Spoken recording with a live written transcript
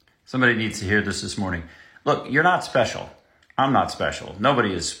Somebody needs to hear this morning. Look, you're not special. I'm not special.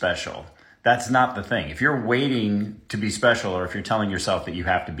 Nobody is special. That's not the thing. If you're waiting to be special, or if you're telling yourself that you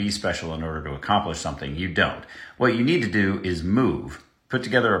have to be special in order to accomplish something, you don't. What you need to do is move. Put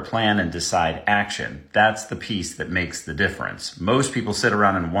together a plan and decide action. That's the piece that makes the difference. Most people sit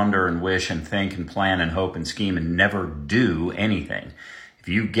around and wonder and wish and think and plan and hope and scheme and never do anything. If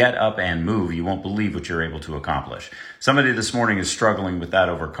you get up and move, you won't believe what you're able to accomplish. Somebody this morning is struggling with that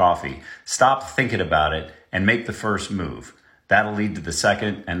over coffee. Stop thinking about it and make the first move. That'll lead to the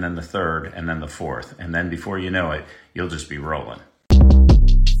second, and then the third, and then the fourth. And then before you know it, you'll just be rolling.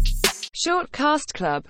 Shortcast Club.